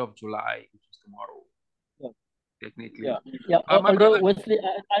 3rd of July, which is tomorrow. Yeah. Technically. Yeah. Yeah. Although, Wesley,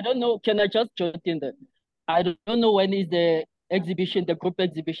 I don't know, can I just jot in there? I don't know when is the exhibition, the group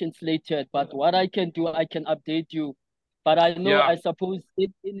exhibition slated, but what I can do, I can update you. But I know, I suppose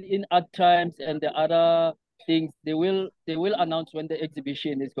in at times and the other things, they will announce when the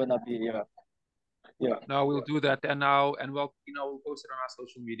exhibition is gonna be. Yeah. No, we'll do that, and we'll we'll post it on our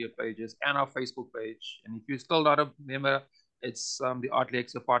social media pages and our Facebook page. And if you're still not a member, it's the Art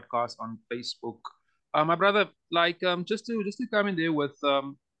Lecture podcast on Facebook. My brother, just to come in there with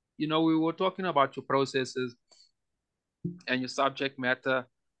we were talking about your processes and your subject matter.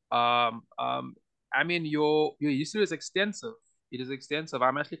 I mean, your history is extensive. It is extensive.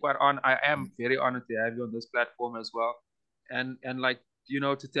 I'm actually I am very honored to have you on this platform as well, and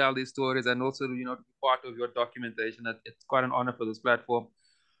to tell these stories, and also to be part of your documentation. It's quite an honor for this platform.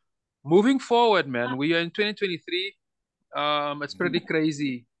 Moving forward, man, we are in 2023. It's pretty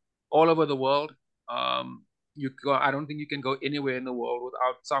crazy all over the world. I don't think you can go anywhere in the world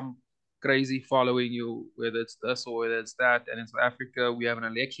without some crazy following you, whether it's this or whether it's that. And in South Africa, we have an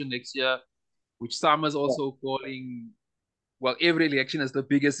election next year, which some is also calling, well, every election is the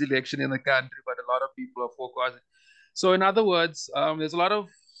biggest election in the country, but a lot of people are forecasting. So in other words, there's a lot of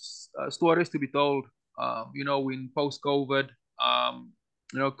stories to be told. In post-COVID,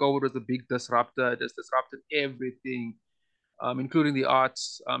 COVID was a big disruptor. It just disrupted everything, including the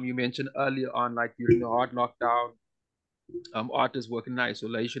arts. You mentioned earlier on, like during the hard lockdown, artists working in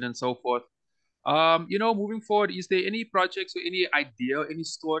isolation and so forth. Moving forward, is there any projects or any idea, any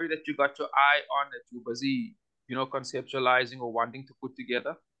story that you got your eye on that you're busy, conceptualizing or wanting to put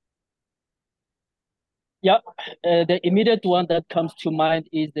together? Yeah, the immediate one that comes to mind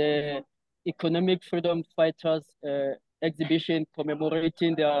is the Economic Freedom Fighters exhibition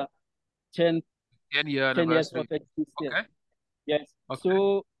commemorating their 10 years of existence. Okay. Yes. Okay.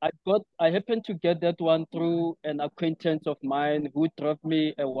 So I happened to get that one through an acquaintance of mine who dropped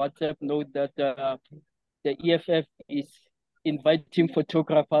me a WhatsApp note that the EFF is inviting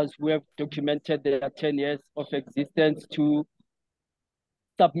photographers who have documented their 10 years of existence to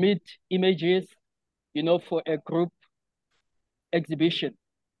submit images, for a group exhibition.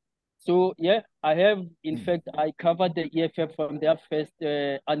 So yeah, I have, in fact, I covered the EFF from their first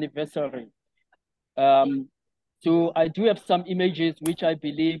anniversary. So I do have some images which I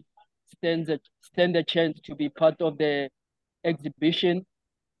believe stand a chance to be part of the exhibition.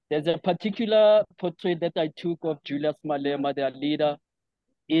 There's a particular portrait that I took of Julius Malema, their leader,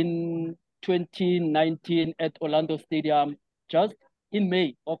 in 2019 at Orlando Stadium, just in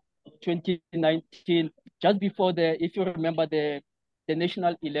May of 2019, just before if you remember the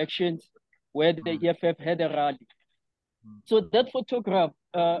national elections, where the EFF had a rally. So that photograph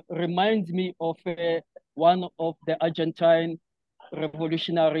reminds me of one of the Argentine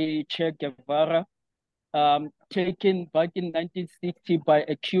revolutionary Che Guevara, taken back in 1960 by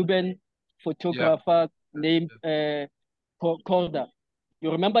a Cuban photographer named Corda.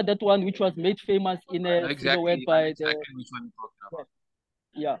 You remember that one, which was made famous in a silhouette by exactly which one you're talking about.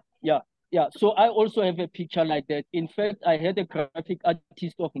 Yeah. So I also have a picture like that. In fact, I had a graphic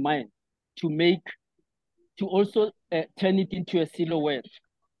artist of mine to also turn it into a silhouette.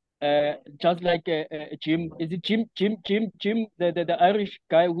 Just like Jim, is it Jim, the Irish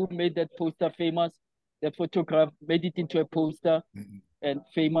guy who made that poster famous, the photograph, made it into a poster and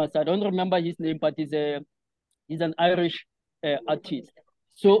famous. I don't remember his name, but he's an Irish artist.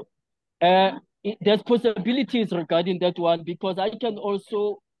 So there's possibilities regarding that one, because I can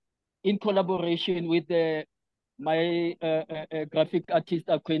also, in collaboration with my graphic artist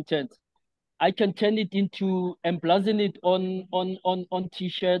acquaintance, I can turn it into, emblazon it on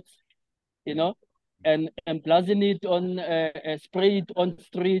T-shirts, and emblazon it on, spray it on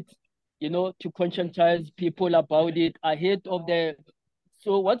streets, to conscientize people about it ahead of the.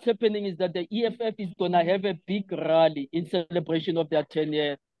 So what's happening is that the EFF is gonna have a big rally in celebration of their 10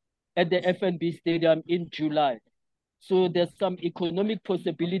 year at the FNB Stadium in July. So there's some economic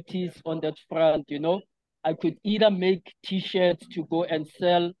possibilities on that front, I could either make T-shirts to go and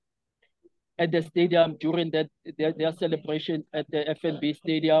sell at the stadium during their celebration at the FNB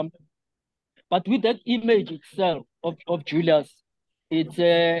Stadium. But with that image itself of Julius,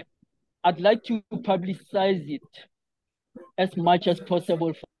 I'd like to publicize it as much as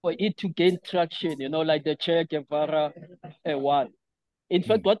possible for it to gain traction, like the Che Guevara one. In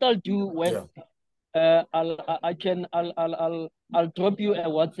fact, what I'll do when I'll I'll drop you a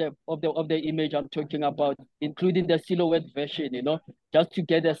WhatsApp of the image I'm talking about, including the silhouette version, you know, just to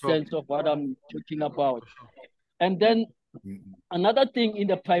get a sense of what I'm talking about. And then another thing in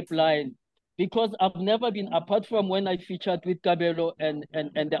the pipeline, because I've never been, apart from when I featured with Kabelo and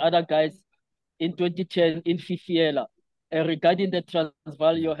the other guys in 2010 in Fifiela, regarding the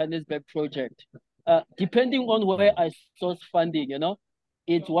Transvaal Johannesburg project. Depending on where I source funding, you know,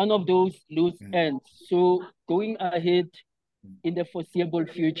 it's one of those loose ends. So going ahead in the foreseeable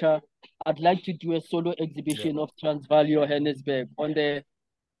future, I'd like to do a solo exhibition of Transvaal Johannesburg on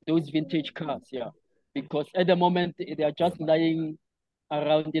those vintage cars, because at the moment they are just lying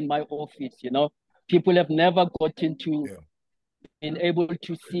around in my office, you know. People have never gotten to being able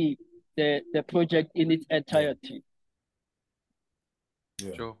to see the project in its entirety.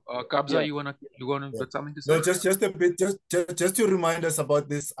 Sure. Kabza, you wanna put something to say? No, just a bit, just to remind us about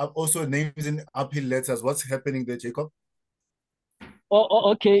this. Also, names in uphill letters. What's happening there, Jacob?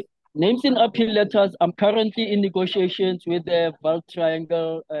 Okay. Names in appeal letters. I'm currently in negotiations with the Vaal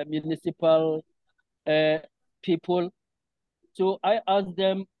Triangle municipal people. So I asked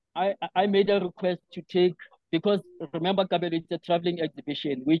them, I made a request to take, because remember, Kabelo, it's a traveling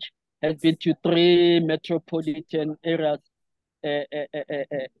exhibition, which has been to 3 metropolitan areas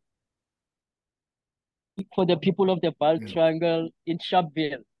for the people of the Vaal Triangle in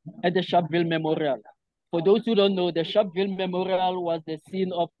Sharpeville, at the Sharpeville Memorial. For those who don't know, the Sharpeville Memorial was the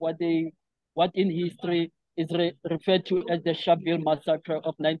scene of what in history is referred to as the Sharpeville Massacre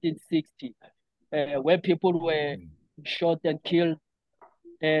of 1960, where people were shot and killed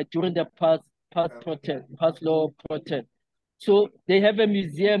during the past law protest. So they have a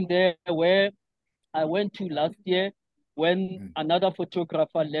museum there where I went to last year when another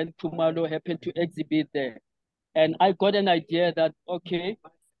photographer, Len Kumalo, happened to exhibit there. And I got an idea that, okay,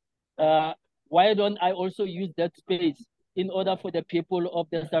 why don't I also use that space in order for the people of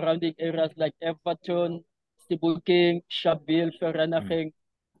the surrounding areas like Everton, Sebokeng, Sharpeville, Vereeniging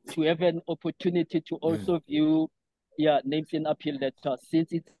to have an opportunity to also view names in appeal letters,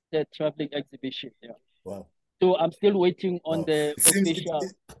 since it's a traveling exhibition. Wow. So I'm still waiting on the official.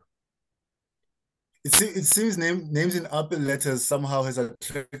 It seems names in upper letters somehow has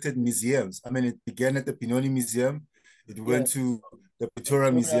attracted museums. I mean, it began at the Pinoni Museum, it went to the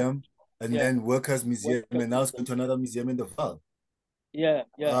Pretoria Museum, and then Workers Museum, and now it's going to another museum in the Vaal.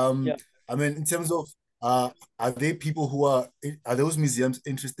 I mean, in terms of, are there people who are those museums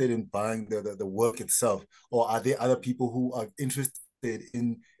interested in buying the work itself, or are there other people who are interested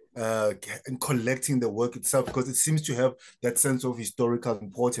in collecting the work itself? Because it seems to have that sense of historical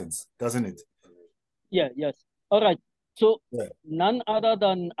importance, doesn't it? Yes. All right. So none other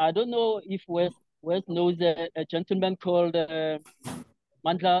than, I don't know if Wes knows a gentleman called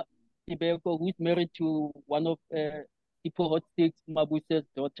Mandla Ibeko, who's married to one of Tipo Hot Sticks, Mabuse's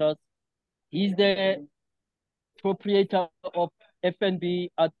daughters. He's the proprietor of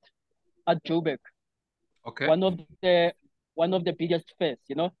F&B at Joburg. Okay. One of the biggest fairs,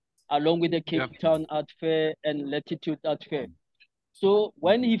 you know, along with the Cape Town Art Fair and Latitude Art Fair. So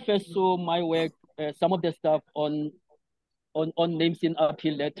when he first saw my work, some of the stuff on names in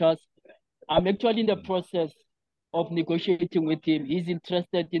appeal letters, I'm actually in the process of negotiating with him. He's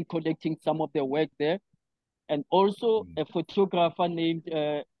interested in collecting some of the work there. And also a photographer named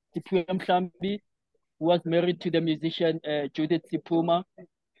Tipuem Mhlambi, who was married to the musician Judith Sipuma.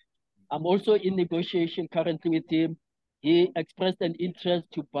 I'm also in negotiation currently with him. He expressed an interest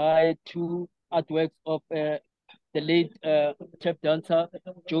to buy 2 artworks of the late tap dancer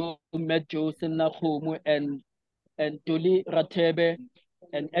Joe Nahumu and Dolly Ratebe,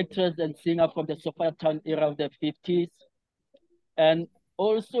 an actress and singer from the Sophiatown era of the 50s. And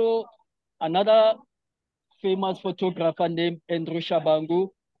also another famous photographer named Andrew Shabangu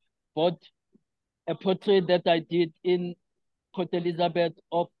bought a portrait that I did in Port Elizabeth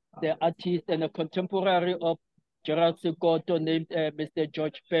of the artist and a contemporary of Gerald Sekoto named Mr.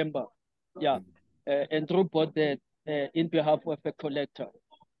 George Pemba. Andrew bought that in behalf of a collector.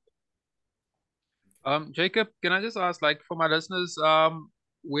 Jacob, can I just ask, like, for my listeners,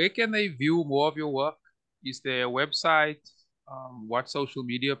 where can they view more of your work? Is there a website? What social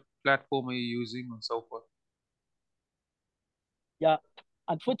media platform are you using, and so forth?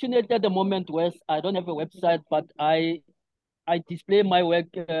 Unfortunately at the moment, Wes, I don't have a website, but I display my work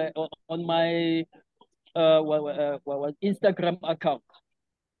on my Instagram account.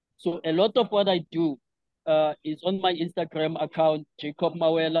 So a lot of what I do is on my Instagram account, Jacob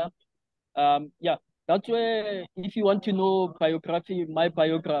Mawela. That's where, if you want to know my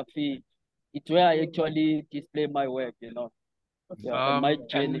biography, it's where I actually display my work, you know, and my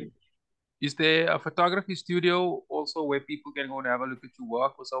journey. Is there a photography studio also where people can go and have a look at your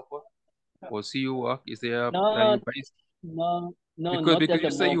work or so forth? Or see your work? Is there a No, you based? no, Because not at you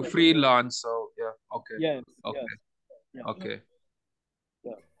the say you moment. freelance, so yeah, okay. Yes, Okay. yes, yeah, Okay.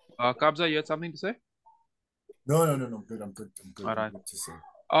 yeah. Kabza, you had something to say? No, I'm good. I'm good. All right. I'm good to say.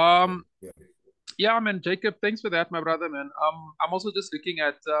 Yeah. Yeah, man, Jacob, thanks for that, my brother, man. I'm also just looking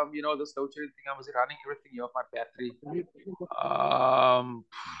at the load shedding thing. I was running everything off my battery.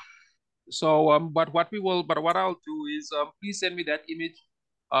 But what I'll do is please send me that image,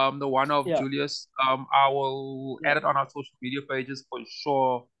 the one of Julius. I will add it on our social media pages for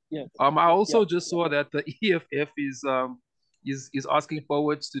sure. Yes. I also just saw that the EFF is asking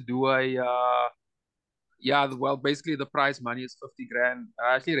forwards to do a basically the prize money is 50 grand.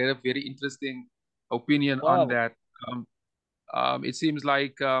 I actually read a very interesting opinion on that. It seems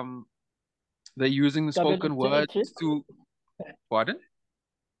like they're using the spoken words to pardon?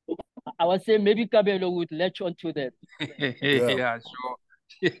 I was saying maybe Kabelo would latch on to that. Yeah, sure.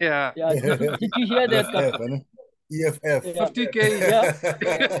 Yeah. Did you hear that? EFF. 50K.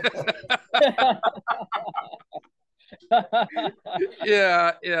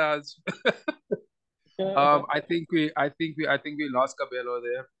 Yeah. I think we lost Kabelo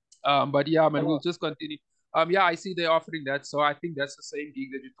there. But yeah, man, we'll just continue. I see they're offering that, so I think that's the same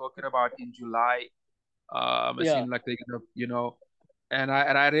gig that you're talking about in July. It seemed like they're gonna, and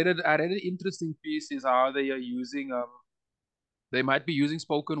I read an interesting piece is how they are using they might be using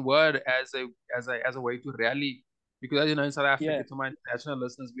spoken word as a way to rally, because as you know, in South Africa, to my international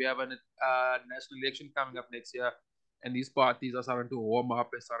listeners, we have a national election coming up next year, and these parties are starting to warm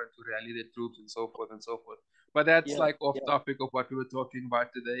up and starting to rally their troops and so forth and so forth. But that's like off topic of what we were talking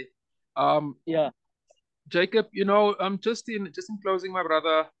about today. Jacob, just in closing, my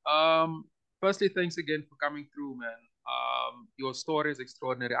brother, firstly, thanks again for coming through, man. Your story is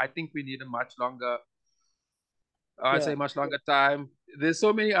extraordinary. I think we need a much longer, I'd say much longer time. There's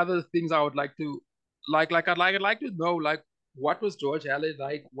so many other things I would like to, I'd like to know, like, what was George Hallet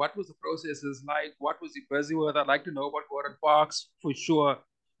like? What was the processes like? What was he busy with? I'd like to know about Gordon Parks for sure.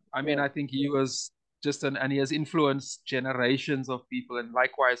 I mean, I think he was and he has influenced generations of people, and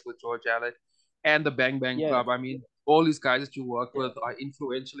likewise with George Hallet and the Bang Bang Club. I mean, all these guys that you work with are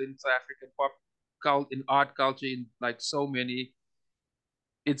influential in South African in art culture, in like so many.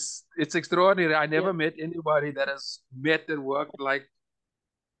 It's extraordinary. I never met anybody that has met and worked like,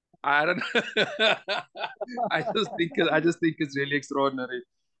 I don't know. I just think it's really extraordinary.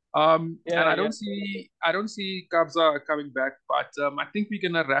 And I don't see Kabza coming back, but I think we're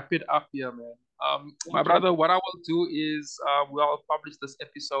gonna wrap it up here, man. My brother, what I will do is we'll publish this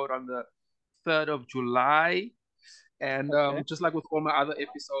episode on the 3rd of July. And just like with all my other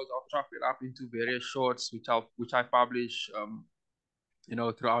episodes, I'll chop it up into various shorts, which I publish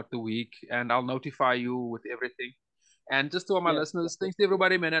throughout the week, and I'll notify you with everything. And just to all my listeners, thanks to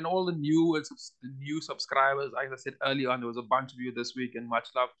everybody, man, and all the new subscribers. Like I said earlier on, there was a bunch of you this week, and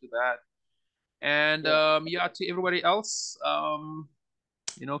much love to that. And to everybody else,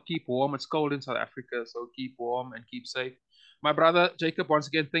 keep warm. It's cold in South Africa, so keep warm and keep safe. My brother Jacob, once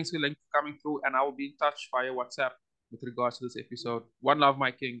again, thanks for coming through, and I will be in touch via WhatsApp with regards to this episode. One love,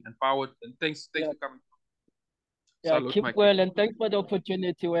 my king, and power. And thanks for coming. Salute, keep well, and thanks for the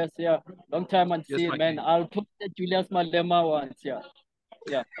opportunity, Wes. Long time and see, man. King. I'll put the Julius Malema once.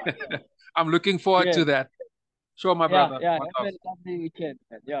 I'm looking forward to that. Sure, my brother. Have a lovely weekend.